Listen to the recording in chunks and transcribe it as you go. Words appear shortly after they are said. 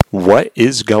What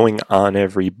is going on,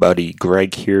 everybody?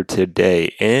 Greg here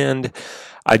today, and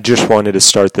I just wanted to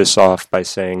start this off by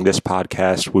saying this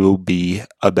podcast will be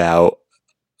about,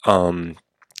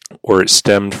 or it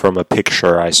stemmed from a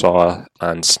picture I saw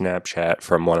on Snapchat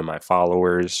from one of my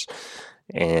followers,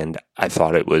 and I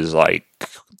thought it was like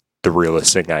the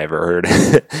realest thing I ever heard.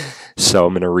 So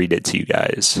I'm going to read it to you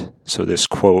guys. So this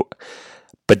quote,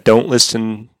 but don't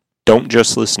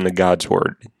just listen to God's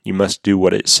word. You must do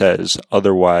what it says.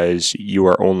 Otherwise, you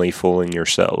are only fooling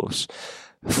yourselves.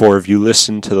 For if you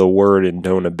listen to the word and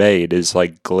don't obey, it is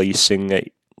like glancing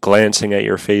at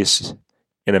your face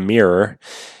in a mirror.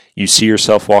 You see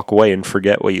yourself walk away and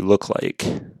forget what you look like.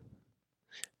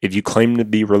 If you claim to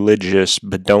be religious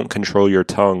but don't control your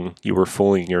tongue, you are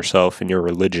fooling yourself and your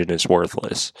religion is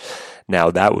worthless.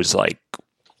 Now that was like,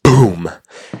 boom.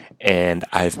 And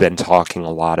I've been talking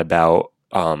a lot about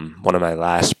one of my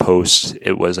last posts.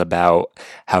 It was about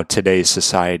how today's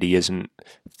society isn't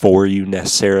for you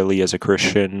necessarily as a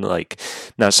Christian. Like,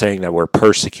 not saying that we're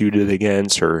persecuted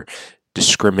against or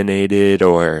discriminated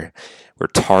or we're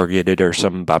targeted or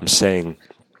something, but I'm saying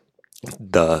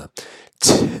the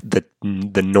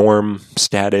norm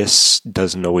status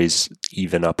doesn't always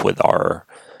even up with our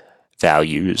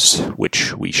values,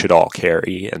 which we should all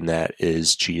carry, and that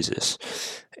is Jesus.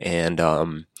 And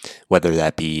whether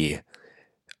that be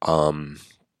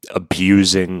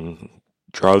abusing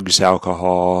drugs,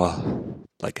 alcohol,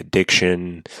 like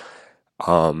addiction,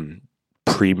 premarital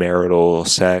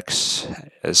sex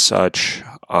as such,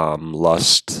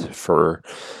 lust for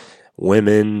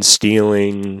women,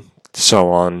 stealing, so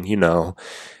on,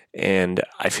 and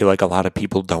I feel like a lot of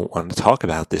people don't want to talk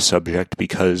about this subject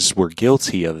because we're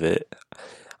guilty of it.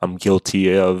 I'm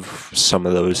guilty of some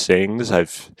of those things.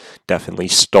 I've definitely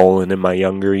stolen in my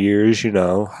younger years,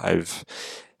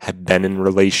 I've been in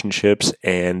relationships,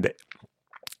 and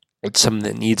it's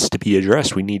something that needs to be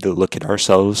addressed. We need to look at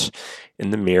ourselves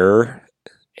in the mirror,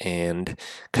 and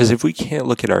because if we can't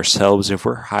look at ourselves, if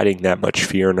we're hiding that much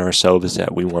fear in ourselves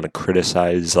that we want to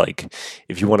criticize, like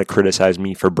if you want to criticize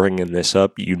me for bringing this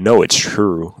up, it's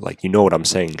true. Like, what I'm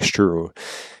saying is true.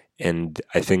 And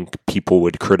I think people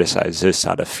would criticize this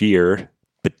out of fear,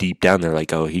 but deep down they're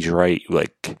like, oh, he's right.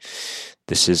 Like,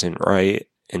 this isn't right.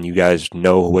 And you guys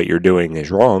know what you're doing is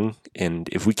wrong. And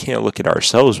if we can't look at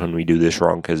ourselves when we do this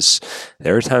wrong, because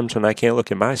there are times when I can't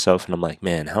look at myself and I'm like,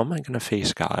 man, how am I going to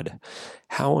face God?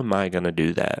 How am I going to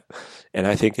do that? And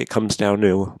I think it comes down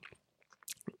to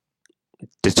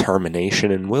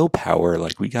determination and willpower.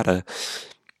 Like, we got to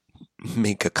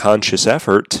make a conscious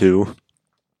effort to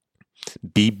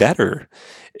be better.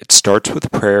 It starts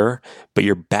with prayer, but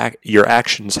your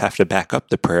actions have to back up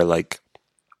the prayer. Like,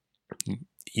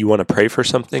 you want to pray for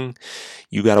something,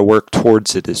 you got to work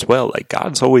towards it as well. Like,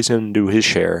 God's always going to do his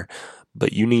share,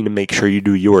 but you need to make sure you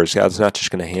do yours. God's not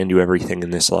just going to hand you everything in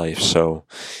this life. So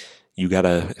you got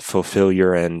to fulfill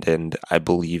your end. And I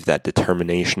believe that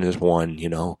determination is one,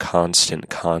 constant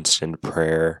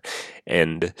prayer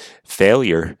and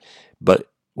failure. But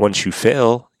once you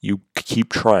fail, you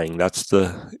keep trying. That's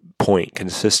the point.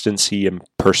 Consistency and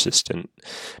persistent.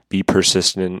 Be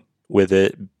persistent with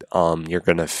it. You're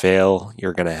going to fail.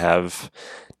 You're going to have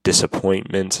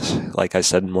disappointment. Like I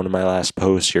said in one of my last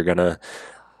posts, you're going to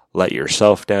let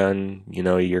yourself down.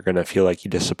 You're going to feel like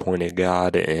you disappointed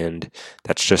God, and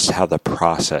that's just how the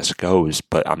process goes.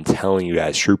 But I'm telling you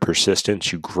guys, through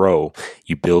persistence, you grow.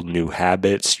 You build new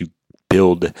habits. You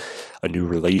build a new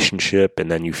relationship, and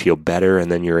then you feel better,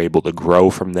 and then you're able to grow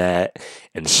from that,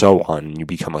 and so on. You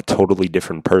become a totally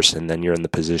different person. Then you're in the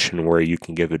position where you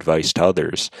can give advice to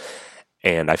others.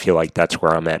 And I feel like that's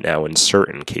where I'm at now in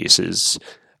certain cases,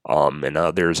 and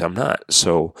others I'm not.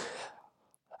 So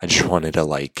I just wanted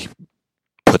to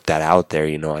put that out there.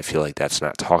 I feel like that's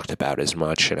not talked about as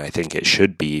much, and I think it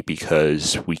should be,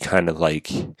 because we kind of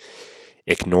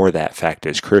ignore that fact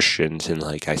as Christians. And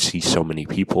I see so many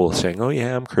people saying, oh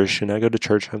yeah, I'm Christian, I go to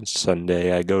church on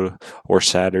Sunday, or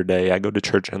Saturday, I go to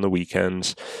church on the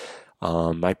weekends,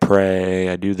 I pray,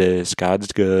 I do this,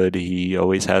 God's good, he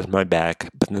always has my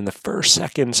back. But then the first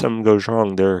second something goes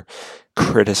wrong, they're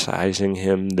criticizing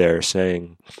him, they're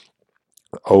saying,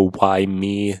 oh, why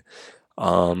me?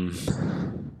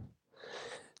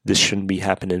 This shouldn't be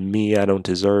happening to me, I don't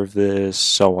deserve this,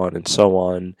 so on and so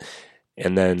on.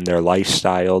 And then their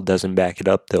lifestyle doesn't back it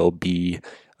up. They'll be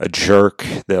a jerk.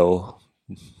 They'll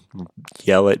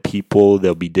yell at people.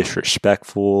 They'll be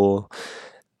disrespectful.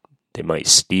 They might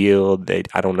steal.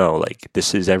 I don't know.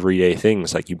 This is everyday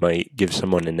things. You might give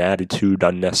someone an attitude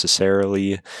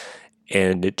unnecessarily,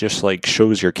 and it just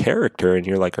shows your character. And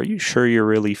you're like, are you sure you're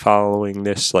really following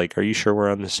this? Are you sure we're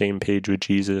on the same page with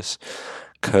Jesus?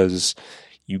 Because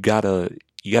you gotta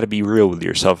be real with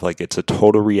yourself. Like, it's a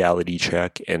total reality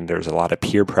check, and there's a lot of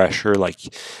peer pressure. Like,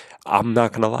 I'm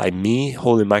not gonna lie, me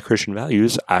holding my Christian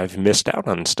values, I've missed out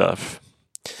on stuff.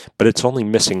 But it's only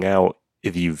missing out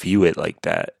if you view it like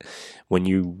that. When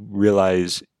you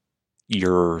realize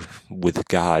you're with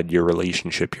God, your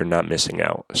relationship, you're not missing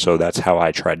out. So that's how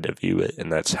I tried to view it,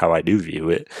 and that's how I do view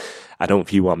it. I don't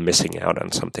view I'm missing out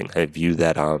on something. I view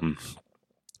that I'm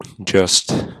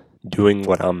just doing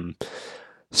what I'm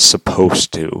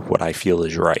supposed to, what I feel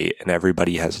is right, and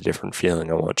everybody has a different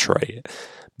feeling on what's right.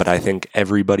 But I think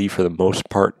everybody, for the most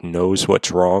part, knows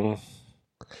what's wrong,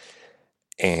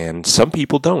 and some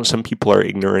people don't. Some people are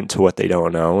ignorant to what they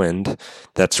don't know, and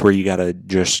that's where you gotta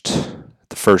just,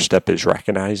 the first step is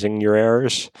recognizing your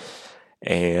errors,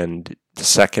 and the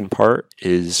second part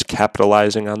is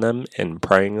capitalizing on them and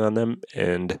praying on them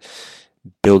and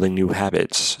building new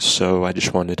habits. So I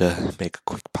just wanted to make a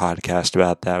quick podcast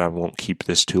about that. I won't keep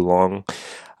this too long.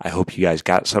 I hope you guys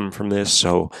got something from this.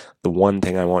 So the one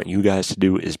thing I want you guys to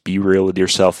do is be real with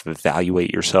yourself,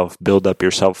 evaluate yourself, build up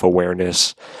your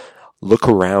self-awareness, look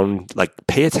around, like,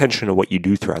 pay attention to what you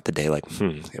do throughout the day. Like,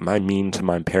 am I mean to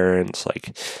my parents?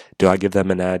 Like, do I give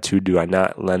them an attitude? Do I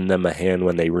not lend them a hand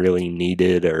when they really need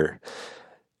it? Or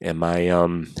am I,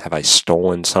 have I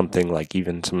stolen something, like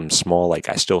even some small, like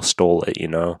I still stole it,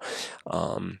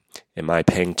 am I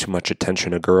paying too much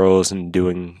attention to girls and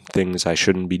doing things I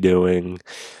shouldn't be doing?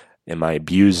 Am I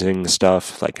abusing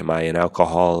stuff? Like, am I an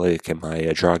alcoholic? Am I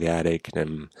a drug addict?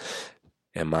 Am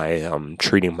I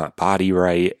treating my body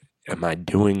right? Am I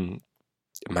doing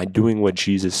what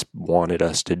Jesus wanted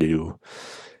us to do?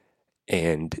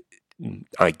 And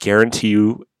I guarantee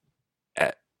you,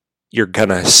 you're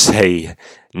gonna say,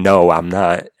 no, I'm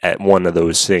not at one of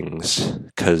those things,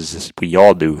 because we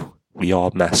all do. We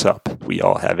all mess up. We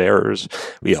all have errors.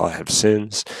 We all have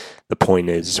sins. The point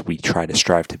is, we try to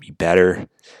strive to be better,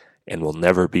 and we'll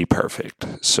never be perfect.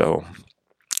 So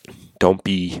don't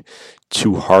be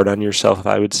too hard on yourself,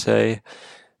 I would say,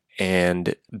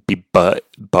 and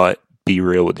be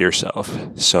real with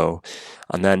yourself. So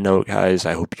on that note, guys,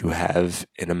 I hope you have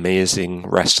an amazing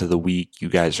rest of the week. You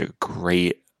guys are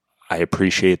great. I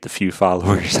appreciate the few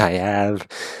followers I have.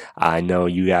 I know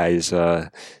you guys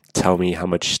tell me how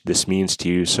much this means to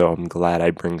you, so I'm glad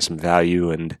I bring some value.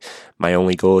 And my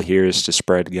only goal here is to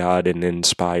spread God and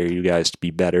inspire you guys to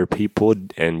be better people.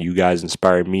 And you guys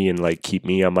inspire me and, like, keep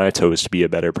me on my toes to be a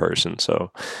better person.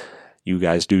 So you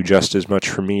guys do just as much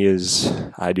for me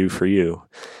as I do for you,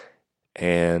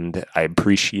 and I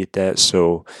appreciate that.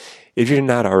 So if you're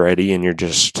not already and you're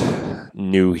just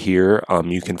new here,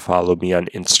 you can follow me on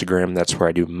Instagram. That's where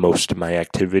I do most of my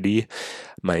activity.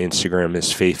 My Instagram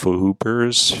is Faithful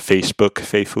Hoopers, Facebook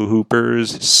Faithful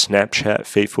Hoopers, Snapchat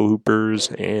Faithful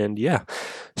Hoopers, and yeah.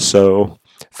 So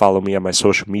follow me on my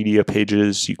social media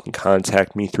pages. You can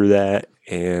contact me through that.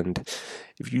 And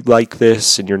if you like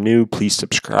this and you're new, please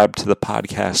subscribe to the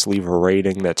podcast, leave a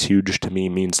rating. That's huge to me,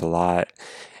 means a lot.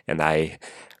 And I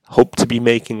hope to be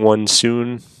making one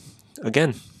soon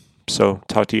again. So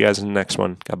talk to you guys in the next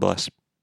one. God bless.